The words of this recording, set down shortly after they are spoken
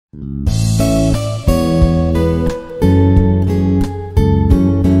Friends,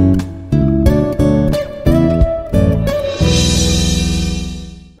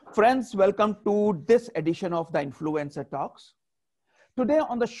 welcome to this edition of the Influencer Talks. Today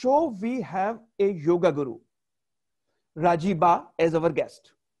on the show, we have a yoga guru, Rajee Ba, as our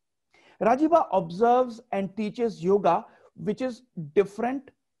guest. Rajee Ba observes and teaches yoga, which is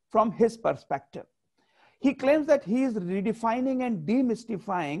different from his perspective. He claims that he is redefining and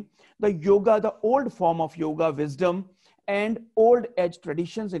demystifying the yoga, the old form of yoga wisdom and old age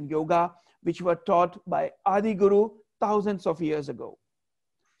traditions in yoga, which were taught by Adi Guru thousands of years ago.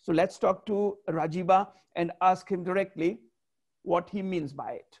 So let's talk to Rajee Ba and ask him directly what he means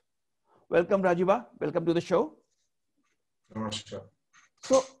by it. Welcome, Rajee Ba. Welcome to the show. Namaskar.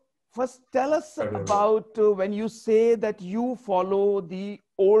 So first, tell us about when you say that you follow the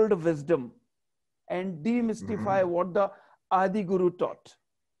old wisdom and demystify what the Adi Guru taught.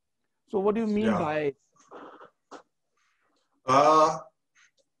 So what do you mean by it?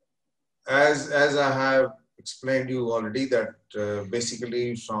 As I have explained you already that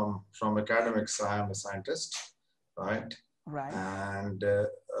basically from academics, I am a scientist, right? Right. And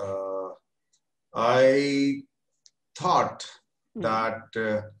I thought that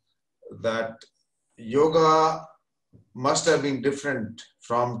that yoga must have been different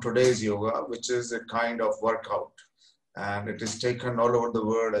from today's yoga, which is a kind of workout, and it is taken all over the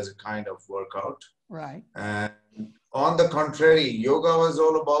world as a kind of workout. Right. And on the contrary, yoga was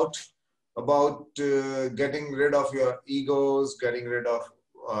all about getting rid of your egos, getting rid of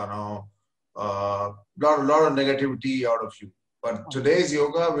lot of negativity out of you. But today's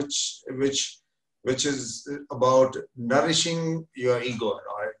yoga, which is about nourishing your ego,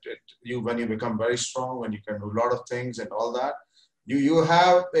 right? When you become very strong, when you can do a lot of things and all that, you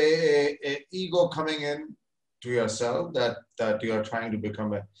have a ego coming in to yourself that you are trying to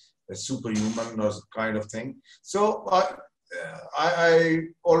become a superhuman or kind of thing. So I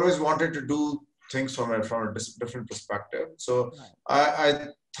always wanted to do things from a different perspective. So I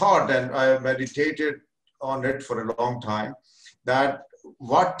thought, and I meditated on it for a long time, that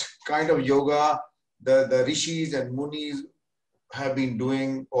what kind of yoga the rishis and munis have been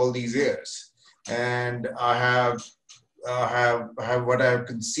doing all these years. And I have what I have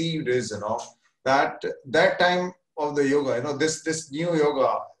conceived is, that time of the yoga, this new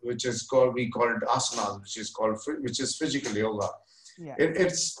yoga, which is called, we call it asanas, which is physical yoga. Yeah.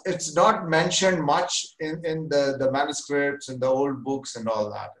 It's not mentioned much in the manuscripts and the old books and all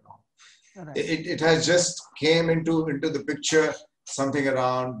that. Right. It has just came into the picture something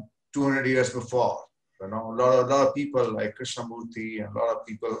around 200 years before. A lot of people like Krishnamurti and a lot of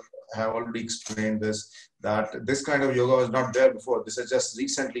people have already explained this, that this kind of yoga was not there before. This has just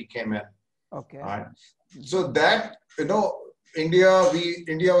recently came in. Okay. Right? So that, India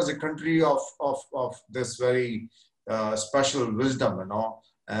was a country of this very special wisdom,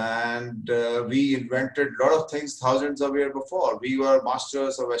 and we invented a lot of things thousands of years before. We were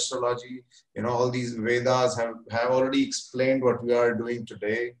masters of astrology. All these Vedas have already explained what we are doing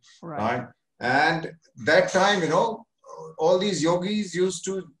today. Right? And that time, all these yogis used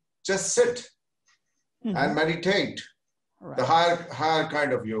to just sit and meditate, the higher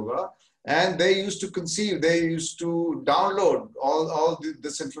kind of yoga. And they used to conceive, they used to download all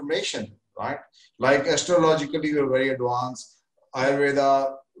this information, right? Like astrologically, we were very advanced.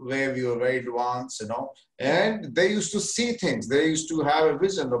 Ayurveda way, we were very advanced, And they used to see things. They used to have a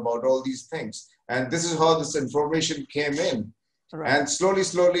vision about all these things. And this is how this information came in. Right. And slowly,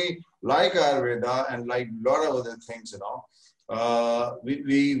 like Ayurveda and like a lot of other things,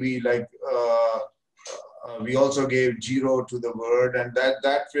 we also gave zero to the word, and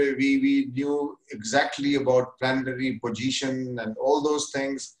that way we knew exactly about planetary position and all those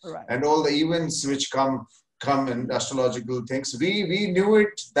things, and all the events which come in astrological things. We knew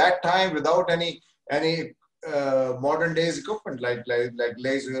it that time without any modern days equipment like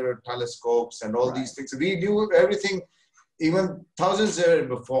laser telescopes and all these things. We knew everything even thousands of years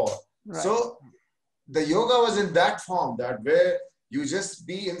before. So the yoga was in that form, that where you just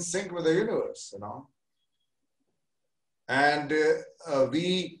be in sync with the universe, And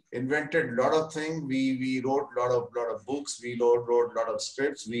we invented a lot of things. We wrote a lot of books. We wrote a lot of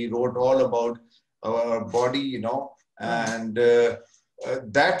scripts. We wrote all about our body, And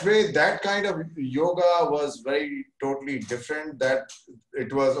that way, that kind of yoga was very totally different. That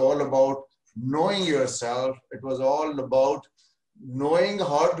it was all about knowing yourself. It was all about knowing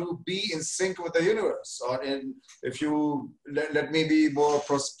how to be in sync with the universe. Or if you let me be more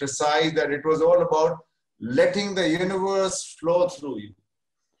precise, that it was all about letting the universe flow through you.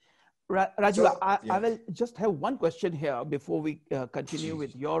 Rajiva, So I yeah, will just have one question here before we continue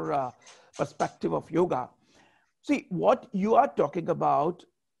with your perspective of yoga. See, what you are talking about,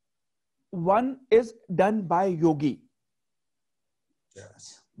 one is done by yogi,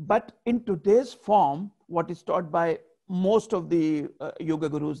 yes, but in today's form, what is taught by most of the yoga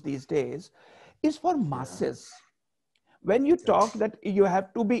gurus these days is for yeah, masses. When you talk yes, that you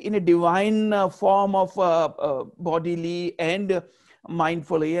have to be in a divine form of bodily and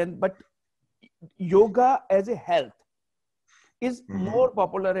mindfully, and but yoga as a health is mm-hmm. more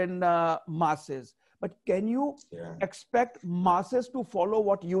popular in masses. But can you Yeah. expect masses to follow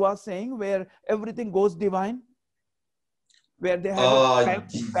what you are saying, where everything goes divine, where they have a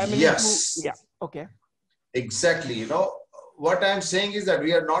family to, Yes, yeah, okay, exactly. What I'm saying is that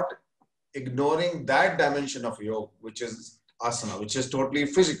we are not ignoring that dimension of yoga, which is asana, which is totally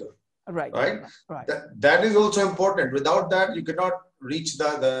physical, right, right? right, That is also important. Without that, you cannot reach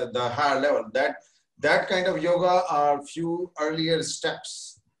the higher level. That kind of yoga are few earlier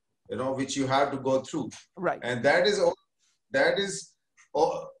steps, which you have to go through, right, and that is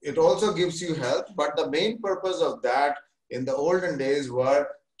it also gives you health. But the main purpose of that in the olden days were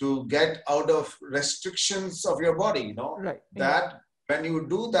to get out of restrictions of your body. right, yeah, That when you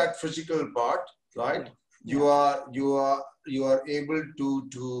do that physical part, right, yeah, you yeah, are you are you are able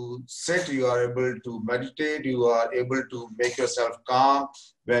to sit, you are able to meditate, you are able to make yourself calm.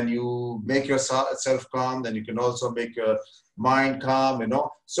 When you make yourself calm, then you can also make your mind calm.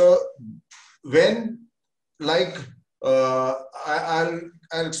 So when, like, I,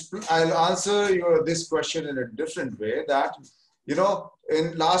 I'll answer this question in a different way, that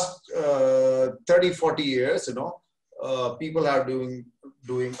in last 30-40 years, people are doing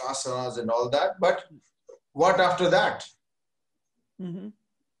asanas and all that, but what after that? mm-hmm.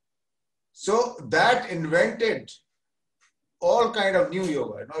 So that invented all kind of new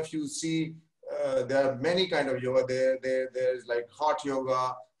yoga. If you see, there are many kind of yoga. There's like hot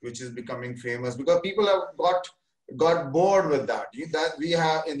yoga, which is becoming famous because people have got bored with that. That we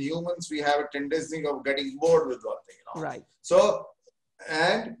have in humans, we have a tendency of getting bored with one thing. Right, So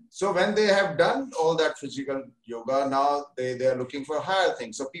when they have done all that physical yoga, now they are looking for higher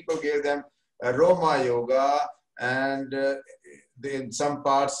things. So people gave them aroma yoga, and in some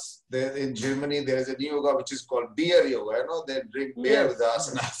parts, in Germany, there is a new yoga which is called beer yoga. They drink beer with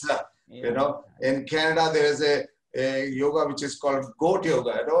yes, yes, asanas. yeah, In Canada, there is a yoga which is called goat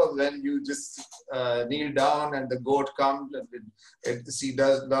yoga. When you just kneel down and the goat comes and she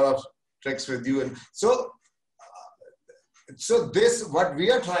does a lot of tricks with you. And so this, what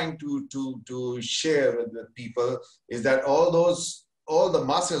we are trying to share with people is that all the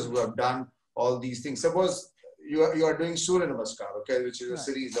masters who have done all these things. Suppose you are doing Surya Namaskar, okay, which is a right,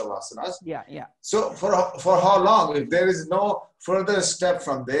 series of asanas. yeah, yeah, So for how long? If there is no further step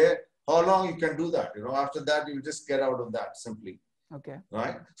from there, how long you can do that? After that, you just get out of that simply, okay,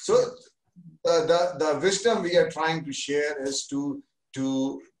 right? So yeah. the wisdom we are trying to share is to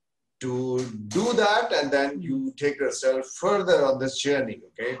do that, and then Mhm. you take yourself further on this journey,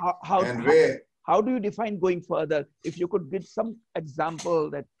 okay? how, how, And how, where, how do you define going further? If you could give some example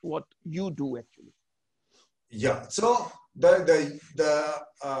that what you do actually. yeah. So the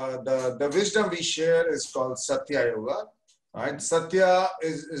wisdom we share is called Sattya Yoga, right? Sattya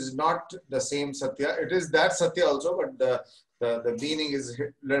is not the same Sattya. It is that Sattya also, but the meaning is a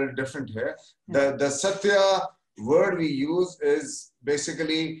little different here. The Sattya word we use is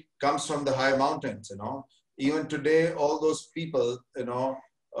basically comes from the high mountains. Even today, all those people,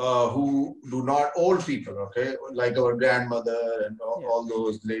 who do not, old people, okay, like our grandmother and Yeah, all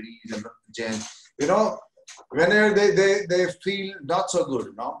those ladies and gents, whenever they feel not so good,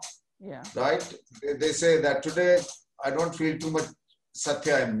 yeah, right? They say that today I don't feel too much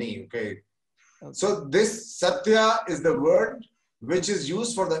Satya in me, okay? okay, So this Satya is the word which is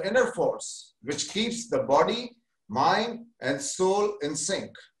used for the inner force, which keeps the body, mind, and soul in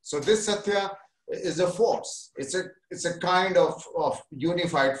sync. So this Satya is a force. It's a kind of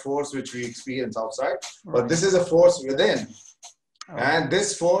unified force which we experience outside, but right, this is a force within. okay, And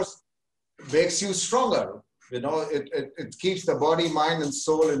this force makes you stronger. It keeps the body, mind, and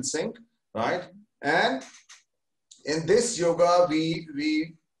soul in sync, right? And in this yoga, we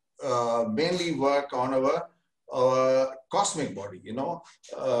mainly work on our cosmic body. okay,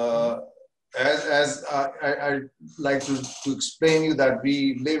 Uh, I like to explain you that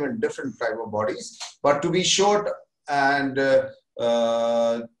we live in different type of bodies, but to be short and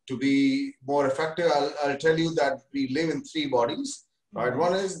to be more effective, I'll tell you that we live in three bodies. Right, right,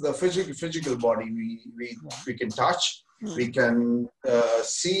 one is the physical body. yeah, We can touch, we mhm, can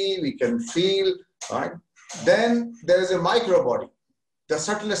see, we can feel. Right. yeah, Then there is a micro body. the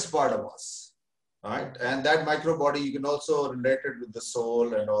subtlest part of us, right? And that micro body, you can also relate it with the soul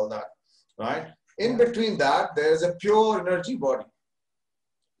and all that, right? In between that, there is a pure energy body.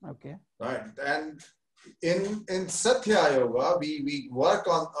 Okay. Right. And in Sattya Yoga, we work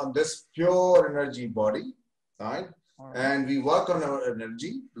on this pure energy body, right? And we work on our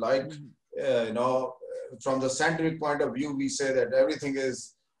energy, like, you know, from the scientific point of view, we say that everything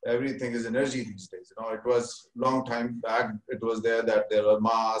is energy these days. You know, it was long time back, it was there that there were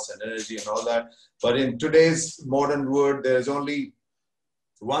mass and energy and all that. But in today's modern world, there is only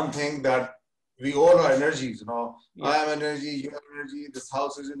one thing, that we all are energies, you know. I am energy, you are energy, this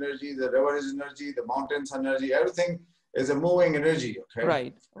house is energy, the river is energy, the mountains are energy, everything is a moving energy, okay?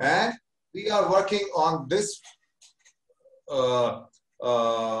 Right. And we are working on this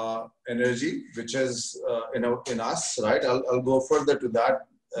energy, which is in us, right? I'll go further to that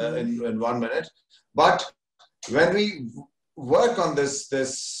in 1 minute. But when we work on this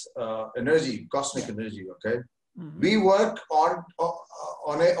energy, cosmic energy, okay? We work on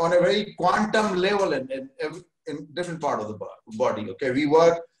a very quantum level in different part of the body. Okay, we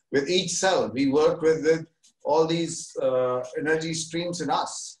work with each cell. We work with all these energy streams in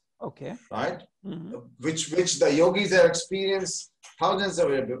us. Okay. Right. Which the yogis have experienced thousands of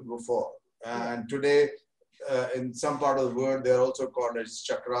years before, and today in some part of the world they are also called as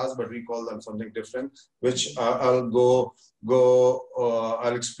chakras, but we call them something different. Which I'll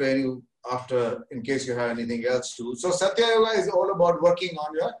I'll explain you after, in case you have anything else to. So Sattya Yoga is all about working on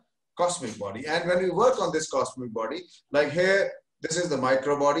your cosmic body. And when we work on this cosmic body, like here, this is the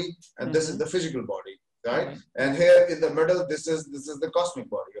micro body and this is the physical body, right? And here in the middle, this is the cosmic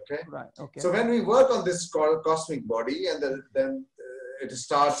body, okay? Right, okay. So when we work on this cosmic body, and then it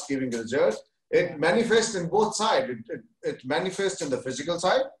starts giving result, it manifests in both sides. It manifests in the physical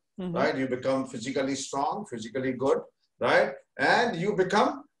side, right? You become physically strong, physically good, right? And you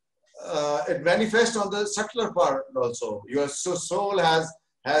become it manifests on the subtler part also. Your soul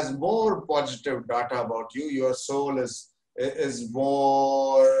has more positive data about you. Your soul is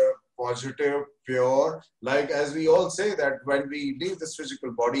more positive, pure. Like, as we all say, that when we leave this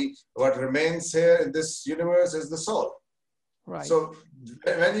physical body, what remains here in this universe is the soul. Right. So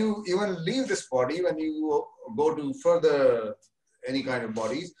when you even leave this body, when you go to further any kind of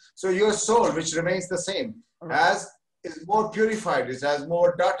bodies, so your soul, which remains the same, is more purified, it has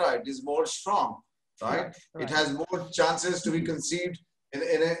more data, it is more strong, right? It has more chances to be conceived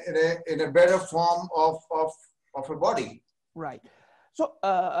in a better form of a body. Right. So,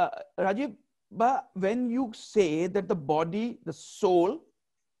 Rajee Ba, when you say that the body, the soul,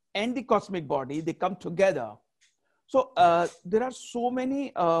 and the cosmic body, they come together. So there are so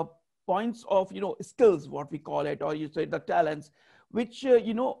many points of, skills, what we call it, or you say the talents, which,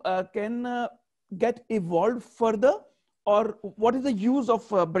 can get evolved further, or what is the use of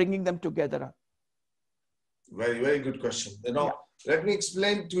bringing them together? Very, very good question. Let me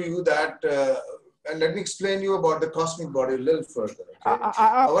explain to you that, and let me explain you about the cosmic body a little further.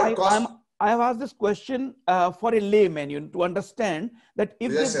 Okay? I have asked this question for a layman, to understand that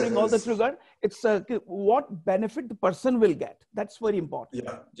if they bring all the together, it's what benefit the person will get. That's very important.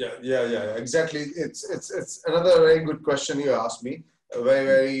 Yeah. Exactly. It's another very good question you asked me. Very,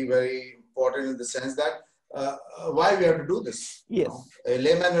 very, very important in the sense that why we have to do this. Yes. A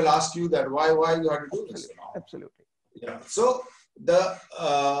layman will ask you that why you have to do this. Absolutely. Yeah. So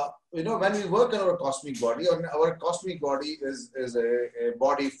when we work on our cosmic body, is a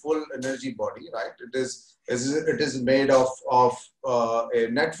body, full energy body, right? It is made of a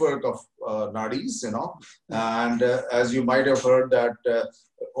network of nadis, and as you might have heard that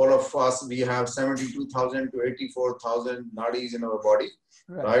all of us, we have 72,000 to 84,000 nadis in our body,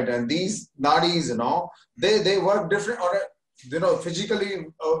 right? And these nadis, they work different on a, physically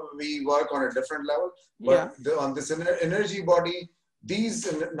we work on a different level, but on this energy body, these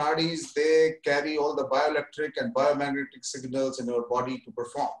nadis, they carry all the bioelectric and biomagnetic signals in our body to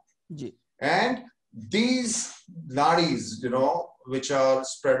perform. And these nadis, which are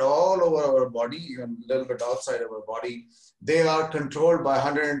spread all over our body, even a little bit outside our body, they are controlled by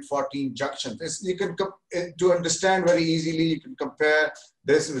 114 junctions. You can, to understand very easily, you can compare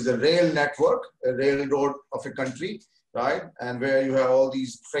this with a rail network, a railroad of a country, right? And where you have all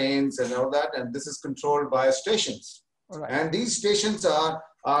these trains and all that, and this is controlled by stations. Right. And these stations are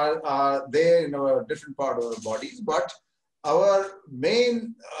there in a different part of our bodies, but our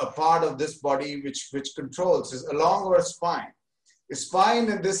main part of this body, which controls, is along our spine. The spine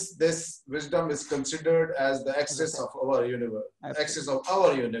in this wisdom is considered as the axis of our universe. Axis of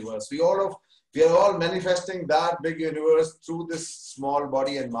our universe. We are all manifesting that big universe through this small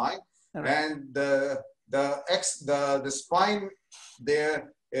body and mind. Right. And the spine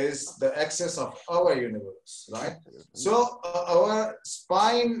there is the axis of our universe, right? So our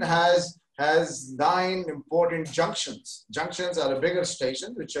spine has 9 important junctions. Junctions are a bigger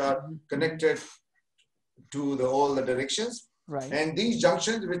station which are connected to all the directions. Right. And these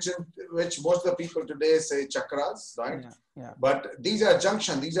junctions, which most of the people today say chakras, right? But these are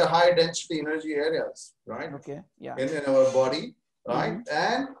junctions. These are high density energy areas, right? Okay. Yeah. In our body, right?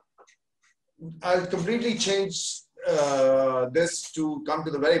 And I'll completely change this to come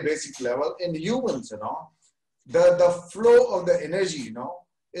to the very basic level. In humans, the flow of the energy,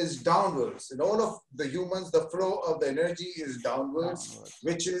 is downwards. In all of the humans, the flow of the energy is downwards.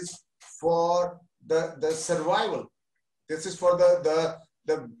 Which is for the survival. This is for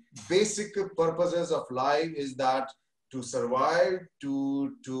the basic purposes of life, is that to survive,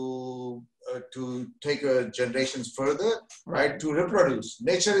 to take generations further, right? To reproduce.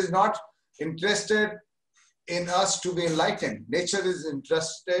 Nature is not interested in us to be enlightened. Nature is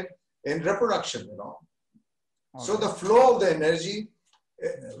interested in reproduction, So the flow of the energy,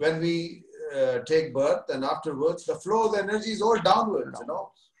 when we take birth and afterwards, the flow of the energy is all downwards,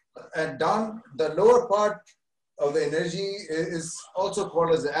 And down the lower part of the energy is also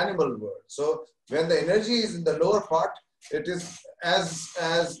called as the animal world. So when the energy is in the lower part, it is as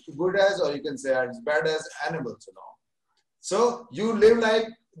good as, or you can say as bad as animals, So you live like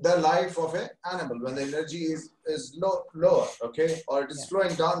the life of an animal when the energy is lower, okay, or it is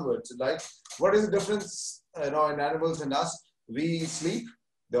flowing downwards. Like, what is the difference, in animals and us? We sleep,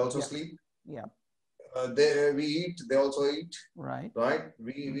 they also sleep. Yeah. We eat, they also eat. Right. Right.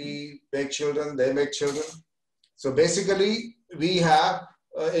 We make children, they make children. So basically, we have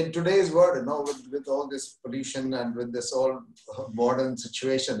in today's world, with all this pollution and with this all modern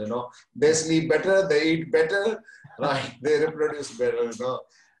situation, they sleep better, they eat better, right? They reproduce better,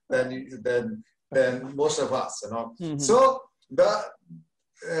 than most of us, So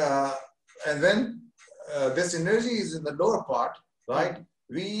and when this energy is in the lower part, right?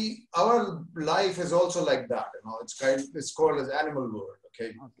 Our life is also like that, it's called as animal world,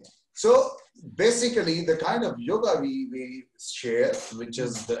 okay? So basically, the kind of yoga we share, which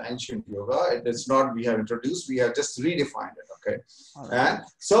is the ancient yoga, it is not we have introduced, we have just redefined it, okay? And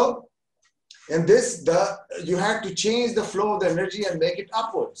so in this, you have to change the flow of the energy and make it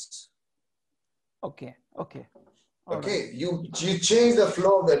upwards. Okay. You change the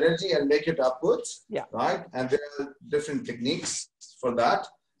flow of the energy and make it upwards, right? And there are different techniques for that.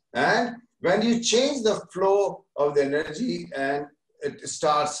 And when you change the flow of the energy and it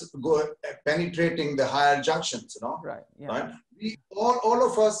starts penetrating the higher junctions, Right. Yeah. Right? All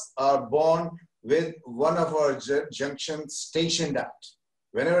of us are born with one of our junctions stationed at.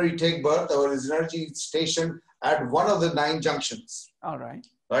 Whenever we take birth, our energy is stationed at one of the 9 junctions. All right.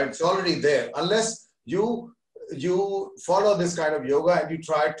 Right? It's already there. Unless you follow this kind of yoga and you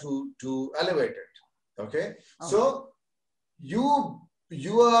try to elevate it. Okay? So you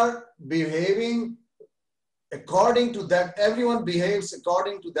are behaving according to that. Everyone behaves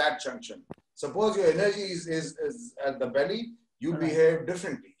according to that junction. Suppose your energy is at the belly, you behave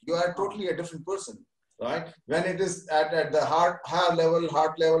differently. You are totally a different person, right? When it is at the heart level,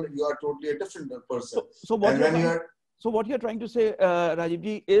 you are totally a different person. So what you're trying to say, Rajiv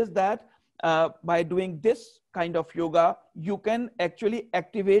ji, is that by doing this kind of yoga, you can actually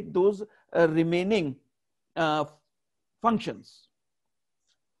activate those remaining functions.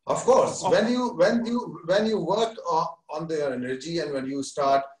 Of course, when you work on their energy and when you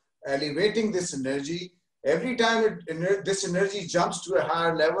start elevating this energy, every time this energy jumps to a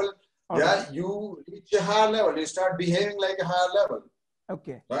higher level, you reach a higher level. You start behaving like a higher level.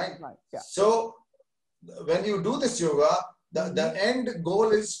 Okay. Right. Yeah. So when you do this yoga, the end goal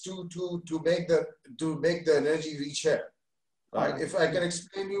is to make the energy reach here. Right. If I can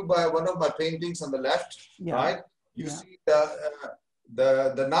explain you by one of my paintings on the left, right? You see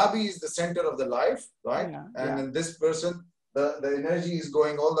the Nabi is the center of the life, right? And in this person, the energy is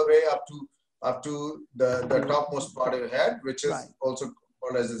going all the way up to the topmost part of your head, which is also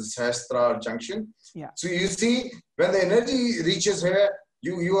called as the Sahasrara junction. So you see, when the energy reaches here,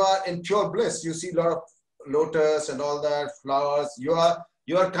 you are in pure bliss. You see a lot of lotus and all that, flowers. You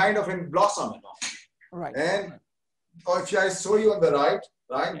are kind of in blossom, Right. And or if I show you on the right,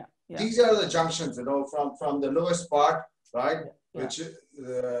 these are the junctions, from the lowest part, right? Which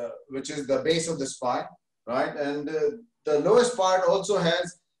is the base of the spine, right? And the lowest part also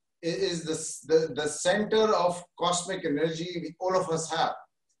is the center of cosmic energy all of us have,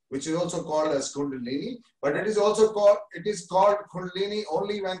 which is also called as Kundalini. But it is called Kundalini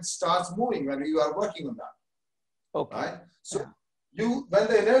only when it starts moving, when you are working on that. Okay. Right? So when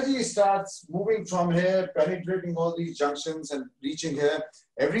the energy starts moving from here, penetrating all these junctions and reaching here,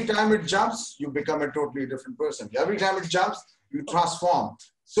 every time it jumps, you become a totally different person. Every time it jumps, you transform.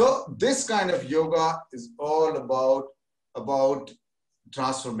 So this kind of yoga is all about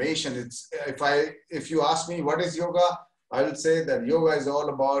transformation. It's if you ask me what is yoga, I will say that yoga is all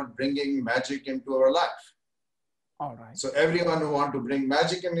about bringing magic into our life. All right. So everyone who want to bring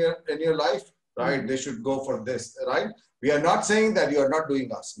magic in your life, right, they should go for this, right? We are not saying that you are not doing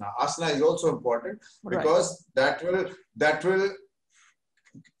asana. Asana is also important because that will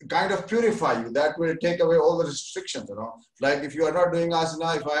kind of purify you. That will take away all the restrictions, you know. Like if you are not doing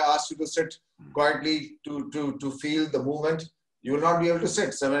asana, if I ask you to sit quietly to feel the movement, you will not be able to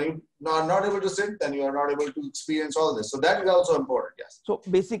sit. So when you are not able to sit, then you are not able to experience all this. So that is also important, yes. So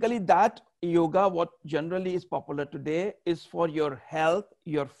basically that yoga, what generally is popular today, is for your health,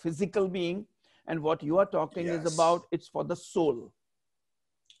 your physical being, and what you are talking is about, it's for the soul.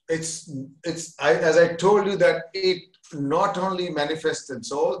 As I told you that it not only manifests in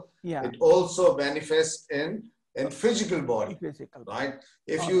soul, it also manifests in physical body, right?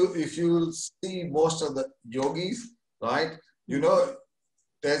 If you see most of the yogis, right, you know,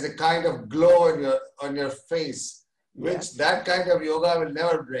 there's a kind of glow on your face, which that kind of yoga will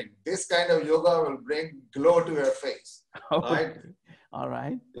never bring. This kind of yoga will bring glow to your face, right? All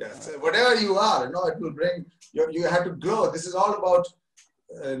right. Yes. So whatever you are, you know, it will bring, you have to glow. This is all about,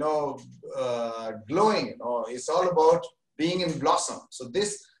 you know, glowing, you know, it's all about being in blossom. So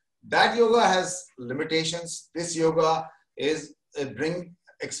that yoga has limitations. This yoga is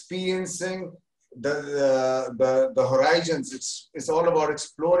experiencing the horizons. It's all about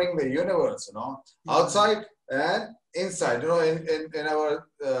exploring the universe, you know, outside and inside. You know, in our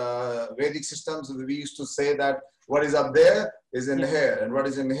Vedic systems, we used to say that what is up there is in here, and what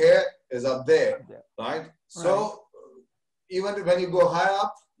is in here is up there, right? So even when you go high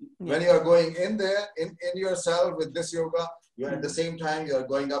up, when you are going in there, in yourself with this yoga, you at the same time, you are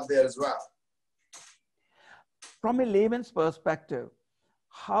going up there as well. From a layman's perspective,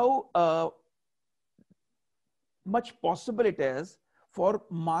 how much possible it is for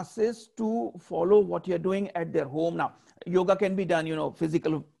masses to follow what you're doing at their home now? Yoga can be done, you know,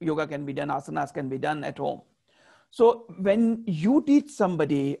 physical yoga can be done, asanas can be done at home. So when you teach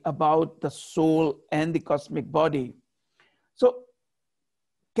somebody about the soul and the cosmic body, so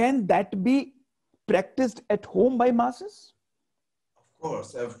can that be practiced at home by masses?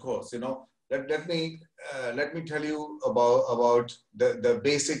 Of course. You know, let me tell you about the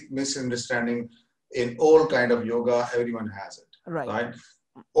basic misunderstanding in all kind of yoga. Everyone has it, right?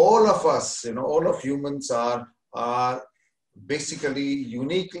 All of us, you know, all of humans are basically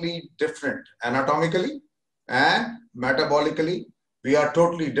uniquely different anatomically and metabolically. We are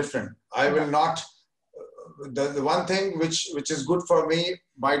totally different. I will not. The one thing which is good for me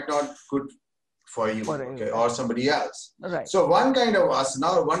might not good for you, okay, or somebody else. So one kind of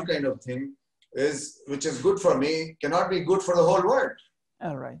asana, or one kind of thing which is good for me cannot be good for the whole world.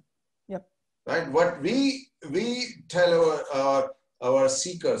 All right. Yep. Right. What we tell our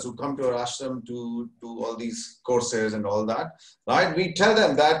seekers who come to our ashram to do all these courses and all that, right? We tell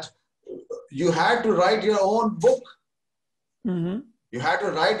them that you had to write your own book. You had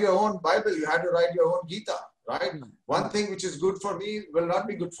to write your own Bible. You had to write your own Gita, right? One thing which is good for me will not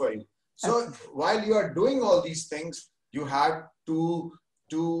be good for you. So while you are doing all these things, you have to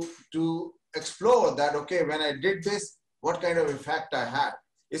explore that, okay, when I did this, what kind of effect I had.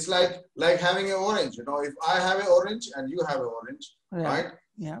 It's like having an orange, you know, if I have an orange and you have an orange, right?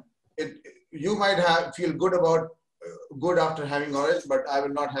 Yeah. You might feel good after having orange, but I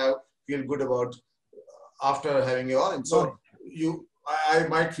will not feel good about after having an orange. So I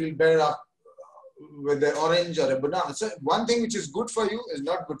might feel better with the orange or a banana. So one thing which is good for you is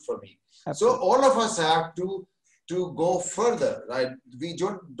not good for me. Absolutely. So all of us have to go further, right? We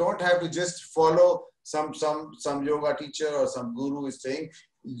don't have to just follow some yoga teacher or some guru is saying.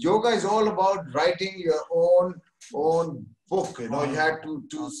 Yoga is all about writing your own book. You know, you had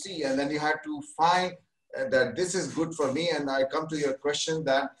to see, and then you had to find that this is good for me. And I come to your question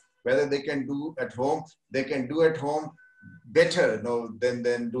that whether they can do at home, they can do at home better, you know,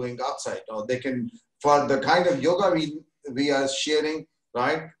 than doing outside. Or they can, for the kind of yoga we are sharing,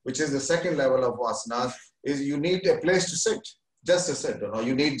 right, which is the second level of asanas, is you need a place to sit, just to sit. You know,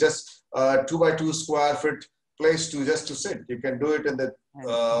 you need just 2 by 2 square foot place to sit. You can do it in the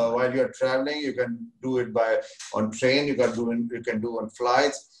while you're traveling. You can do it on train. You can do on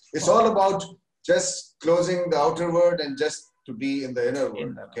flights. It's all about just closing the outer world and just to be in the inner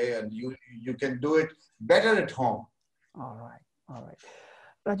world. Okay, and you can do it better at home. All right.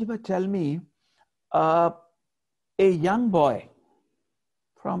 Rajee Ba, tell me, a young boy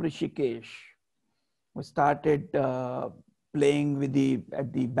from Rishikesh. We started playing with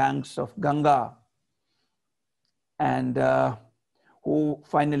at the banks of Ganga, and who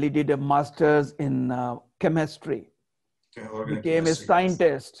finally did a master's in chemistry, Okay, organic became a chemistry, yes.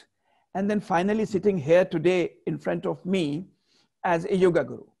 scientist, and then finally sitting here today in front of me as a yoga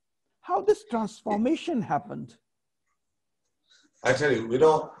guru. How this transformation happened? I tell you,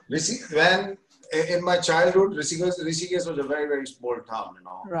 when in my childhood, Rishikesh was a very, very small town,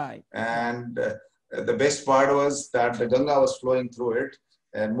 Right. And the best part was that the Ganga was flowing through it,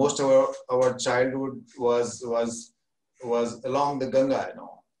 and most of our childhood was along the Ganga,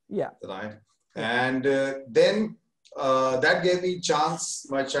 Yeah. right? Yeah. And then that gave me chance.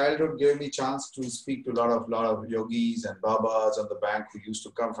 My childhood gave me chance to speak to a lot of yogis and babas on the bank who used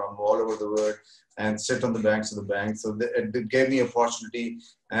to come from all over the world and sit on the banks of the bank. So it gave me opportunity.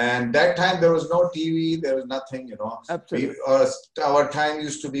 And that time there was no TV, there was nothing, Absolutely. Our time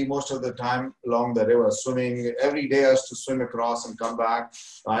used to be most of the time along the river, swimming. Every day I used to swim across and come back,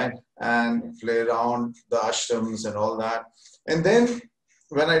 right? And play around the ashrams and all that. And then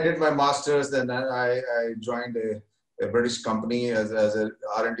when I did my master's, then I joined a British company as an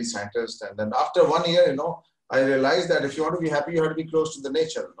R&D scientist. And then after 1 year, I realized that if you want to be happy, you have to be close to the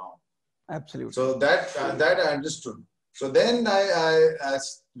nature, Absolutely. So that I understood. So then I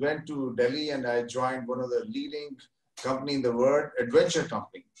went to Delhi and I joined one of the leading company in the world, adventure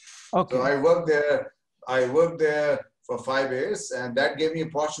company. Okay. So I worked there for 5 years, and that gave me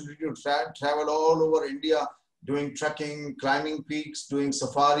opportunity to travel all over India, doing trekking, climbing peaks, doing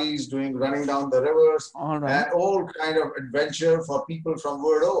safaris, running down the rivers, All right. and all kind of adventure for people from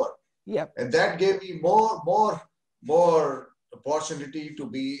world over. Yeah. And that gave me more opportunity to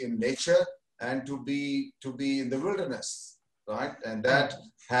be in nature and to be in the wilderness, right? And that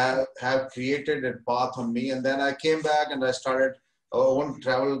have created a path on me. And then I came back and I started our own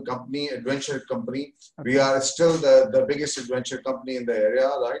travel company, adventure company. Okay. We are still the biggest adventure company in the area,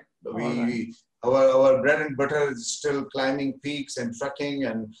 right? Our bread and butter is still climbing peaks and trekking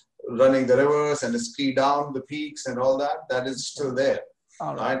and running the rivers and ski down the peaks and all that. That is still there,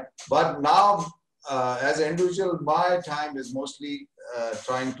 right? But now, as an individual, my time is mostly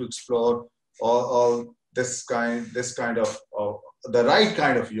trying to explore all this kind of the right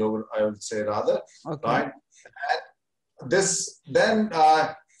kind of yoga, I would say rather, right? And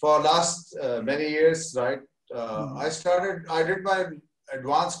for last many years, right? I did my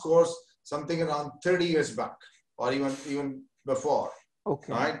advanced course something around 30 years back, or even before,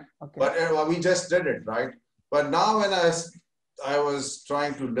 right? But we just did it, right? But now when I was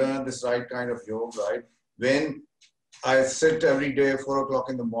trying to learn this right kind of yoga, right? When I sit every day, 4 o'clock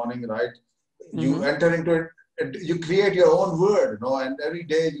in the morning, right? You enter into it, you create your own world, and every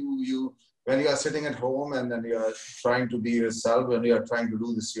day when you are sitting at home and then you are trying to be yourself, when you are trying to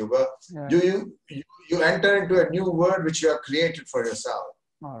do this yoga, you enter into a new world which you have created for yourself.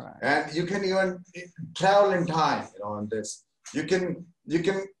 All right. And you can even travel in time, in this. You can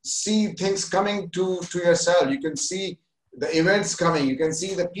see things coming to yourself. You can see the events coming. You can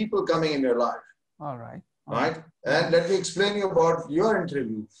see the people coming in your life. All right. Right? And let me explain you about your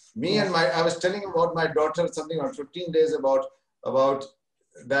interview. I was telling about my daughter something on 15 days about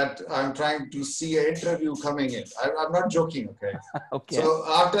that I'm trying to see an interview coming in. I'm not joking, okay? Okay. So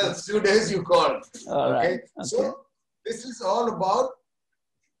after a few days you called, all okay? Right. So this is all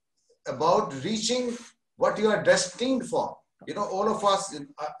about reaching what you are destined for. All of us,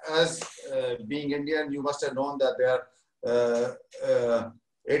 as being Indian, you must have known that there are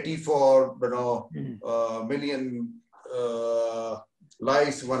 84 million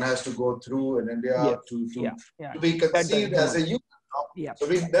lives one has to go through in India to be conceived as a human. So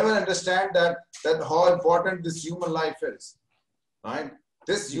we never understand that how important this human life is, right?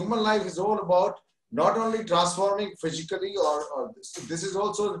 This human life is all about not only transforming physically, or this is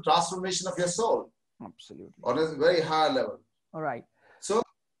also the transformation of your soul. Absolutely. On a very high level. All right. So,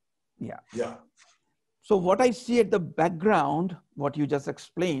 yeah. So what I see at the background, what you just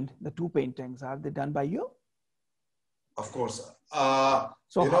explained, the two paintings, are they done by you? Of course.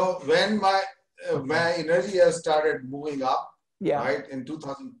 When my energy has started moving up, right, in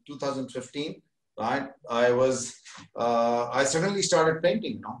 2015, right, I suddenly started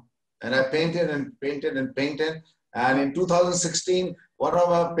painting, and I painted and painted and painted. And in 2016, one of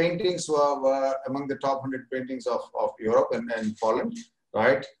our paintings were among the top 100 paintings of Europe and Poland,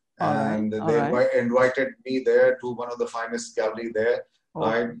 right? And they invited me there to one of the finest gallery there.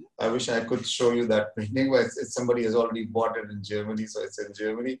 Right? I wish I could show you that painting, but somebody has already bought it in Germany, so it's in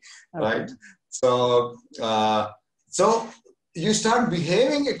Germany, right? So, so you start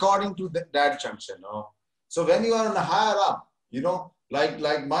behaving according to that junction. So when you are on a higher up,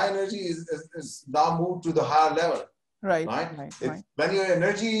 like my energy is now moved to the higher level. Right. Right. Right. Right. When your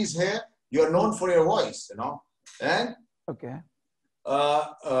energy is here, you are known for your voice, you know, and Okay.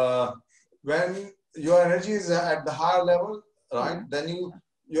 When your energy is at the higher level, right, then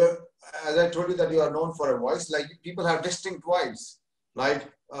you're, as I told you, that you are known for a voice. Like people have distinct voice.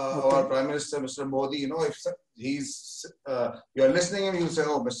 Like our Prime Minister, Mr. Modi, you know, if he's you're listening and you say,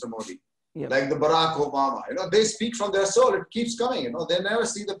 "Oh, Mr. Modi." Yep. Like the Barack Obama, you know, they speak from their soul. It keeps coming. You know, they never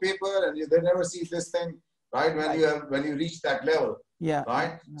see the paper and they never see this thing. Right, when you reach that level, yeah,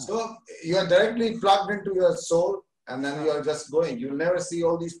 right. Yeah. So you are directly plugged into your soul, and then you are just going. You'll never see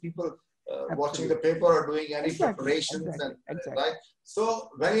all these people watching the paper or doing any preparations, right.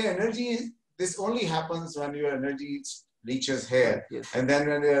 So when your energy, this only happens when your energy reaches here, and then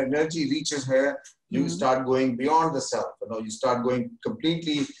when your energy reaches here, you start going beyond the self. You know, you start going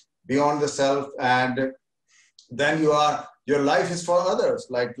completely beyond the self, and then your life is for others.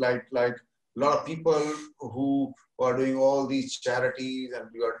 Like a lot of people who are doing all these charities, and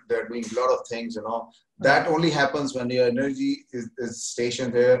they're doing a lot of things, you know. That only happens when your energy is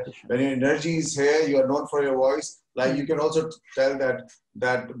stationed here. When your energy is here, you are known for your voice. Like you can also tell that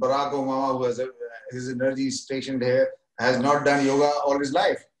Barack Obama, who has his energy stationed here, has not done yoga all his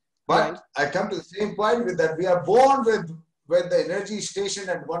life. But I come to the same point with that we are born with the energy stationed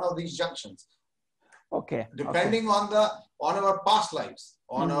at one of these junctions. Okay. Depending on our past lives,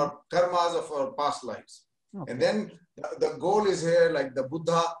 on our karmas of our past lives. Okay. And then the goal is here, like the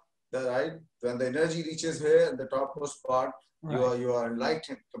Buddha, right? When the energy reaches here in the topmost part, you are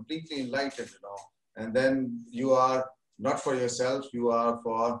enlightened, completely enlightened, you know. And then you are not for yourself, you are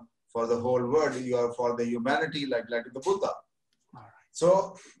for the whole world, you are for the humanity, like the Buddha.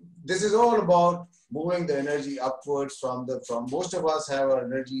 So this is all about moving the energy upwards from most of us have our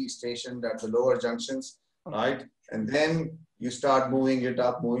energy stationed at the lower junctions, right? And then you start moving it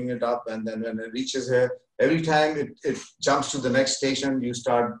up, and then when it reaches here, every time it jumps to the next station, you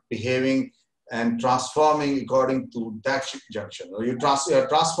start behaving and transforming according to that junction. Or you are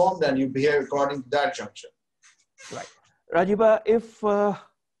transformed and you behave according to that junction. Right. Rajee Ba, if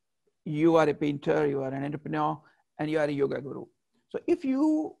you are a painter, you are an entrepreneur, and you are a yoga guru. So if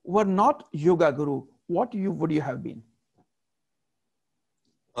you were not yoga guru, what would you have been?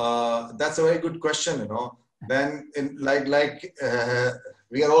 That's a very good question, you know. Then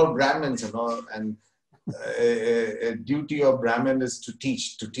we are all Brahmins, you know, and a duty of Brahmin is to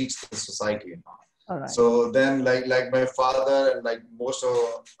teach the society, you know. All right. So then like my father and like most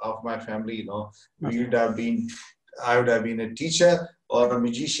of my family, you know, I would have been a teacher or a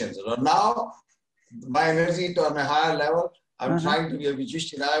magician. So now my energy to on a higher level, I'm trying to be a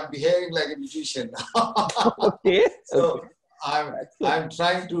magician. I'm behaving like a magician. Okay. So I'm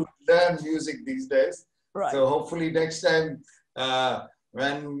trying to learn music these days. Right. So hopefully next time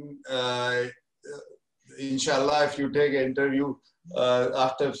when inshallah, if you take an interview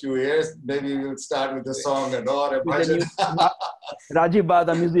after a few years, maybe we'll start with a song and or a bhajan. Rajee Ba,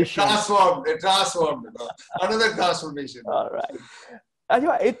 the musician. It transformed. You know, another transformation. All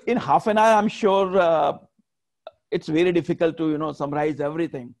right. In half an hour, I'm sure it's very difficult to, you know, summarize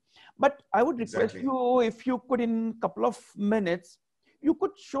everything. But I would request you, if you could, in a couple of minutes, you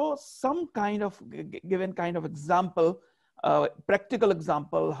could show some kind of given kind of example, practical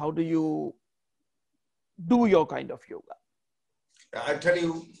example. How do you do your kind of yoga? I'll tell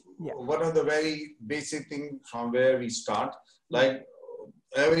you one of the very basic things from where we start. Like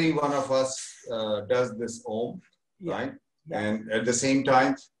every one of us does this Om, right? Yeah. And at the same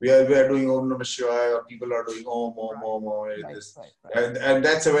time, we are doing Om Namah Shivaya, or people are doing Om, and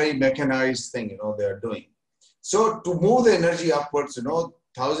that's a very mechanized thing, you know, they are doing. So to move the energy upwards, you know,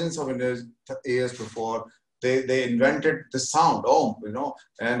 thousands of years before, they invented the sound, Om, you know,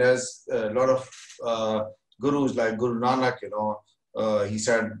 and as a lot of gurus like Guru Nanak, you know, he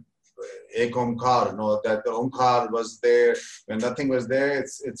said, Ek Omkar, you know, that the Omkar was there when nothing was there,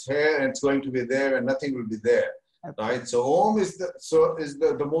 it's here and it's going to be there when nothing will be there. Right, so Om is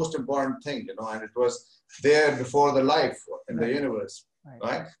the most important thing, you know, and it was there before the life in the universe,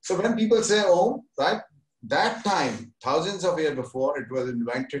 right? So when people say Om, right, that time, thousands of years before, it was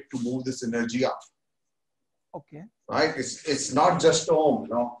invented to move this energy up. Okay. Right, it's not just Om, you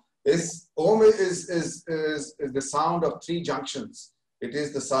know. Om is the sound of three junctions. It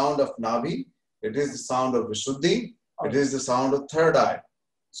is the sound of Nabi, it is the sound of Vishuddhi, it is the sound of third eye.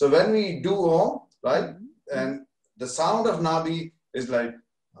 So when we do Om, right, and the sound of Nabi is like,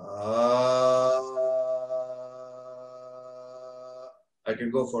 I can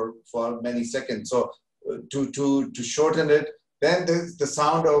go for many seconds. So to shorten it, then there's the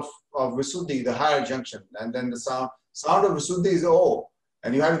sound of Visuddhi, the higher junction, and then the sound Sound of Visuddhi is O.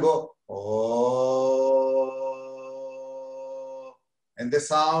 And you have to go, oh. And the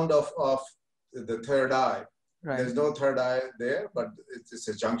sound of the third eye. Right. There's no third eye there, but it's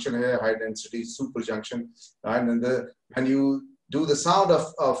a junction here, high density, super junction. Right? And when you do the sound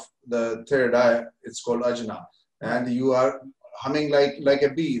of the third eye, it's called ajna. And you are humming like a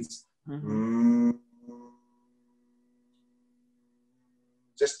bee. It's,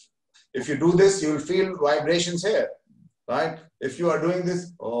 just if you do this, you will feel vibrations here. Right? If you are doing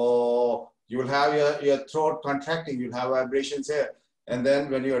this, oh, you will have your throat contracting, you'll have vibrations here. And then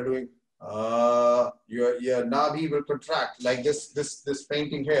when you are doing, your nabi will contract like this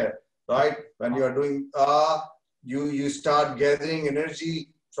painting here, right? When you are doing, you start gathering energy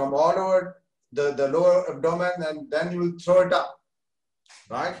from all over the lower abdomen, and then you will throw it up,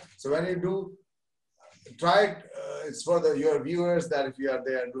 right? So when you do, try it, it's for your viewers that if you are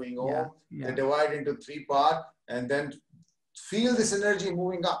there doing Om, they divide into 3 parts, and then feel this energy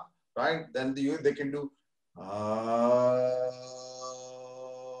moving up, right? Then they can do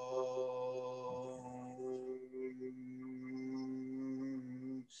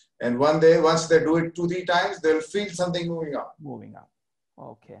and once they do it 2-3 times, they'll feel something moving up. Moving up.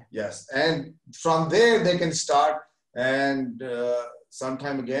 Okay. Yes. And from there they can start, and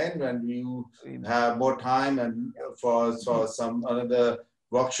sometime again when you have more time and for some another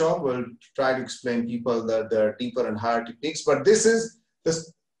workshop, we'll try to explain people the deeper and higher techniques. But this is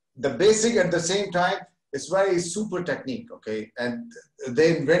the basic. At the same time, it's very super technique, okay? And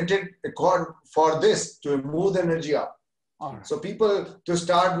they invented a chord for this to move the energy up. Right. So people to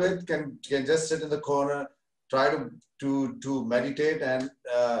start with can just sit in the corner, try to meditate. And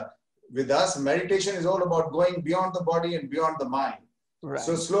with us, meditation is all about going beyond the body and beyond the mind. Right.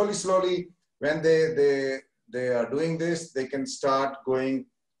 So slowly, when they are doing this, they can start going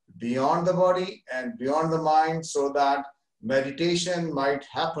beyond the body and beyond the mind, so that meditation might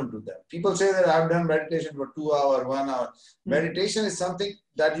happen to them. People say that I've done meditation for 2 hours, 1 hour. Meditation is something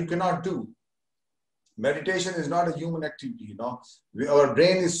that you cannot do. Meditation is not a human activity, you know. Our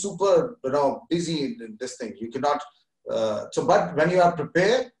brain is super, busy in this thing. You cannot. But when you are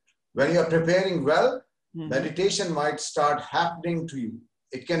prepared, when you are preparing well, meditation might start happening to you.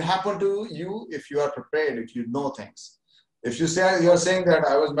 It can happen to you if you are prepared, if you know things. If you say you're saying that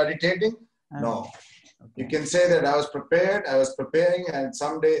I was meditating, no. Okay. You can say that I was prepared, I was preparing, and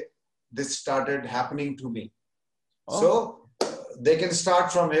someday this started happening to me. Oh. So they can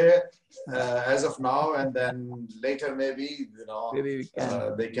start from here as of now, and then later maybe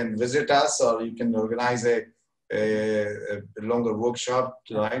they can visit us, or you can organize a longer workshop,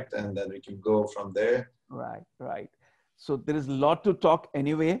 right? And then we can go from there. Right. So there is a lot to talk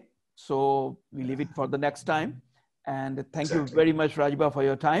anyway. So we leave it for the next time. And thank you very much, Rajee Ba, for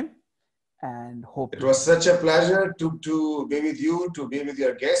your time. And hope it was such a pleasure to be with you, to be with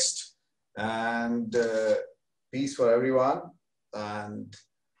your guest, and peace for everyone and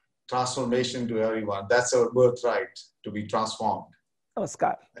transformation to everyone. That's our birthright, to be transformed.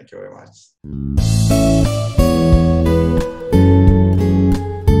 Namaskar. Thank you very much.